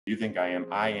you think I am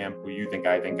who you think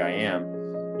I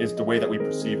am, is the way that we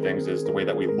perceive things, is the way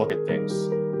that we look at things.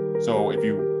 So if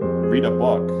you read a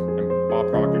book, and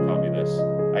Bob Proctor taught me this,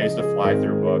 I used to fly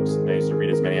through books and I used to read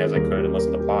as many as I could and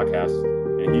listen to podcasts.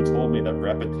 And he told me that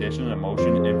repetition and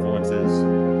emotion influences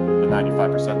the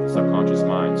 95% of the subconscious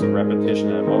mind. So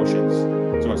repetition and emotions.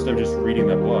 So instead of just reading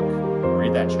the book,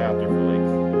 read that chapter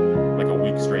for like a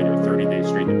week straight or 30 days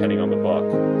straight, depending on the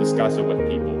book. Discuss it with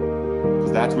people.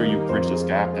 Because that's where you bridge this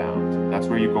gap down. That's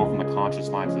where you go from the conscious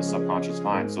mind to the subconscious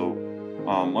mind. So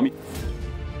let me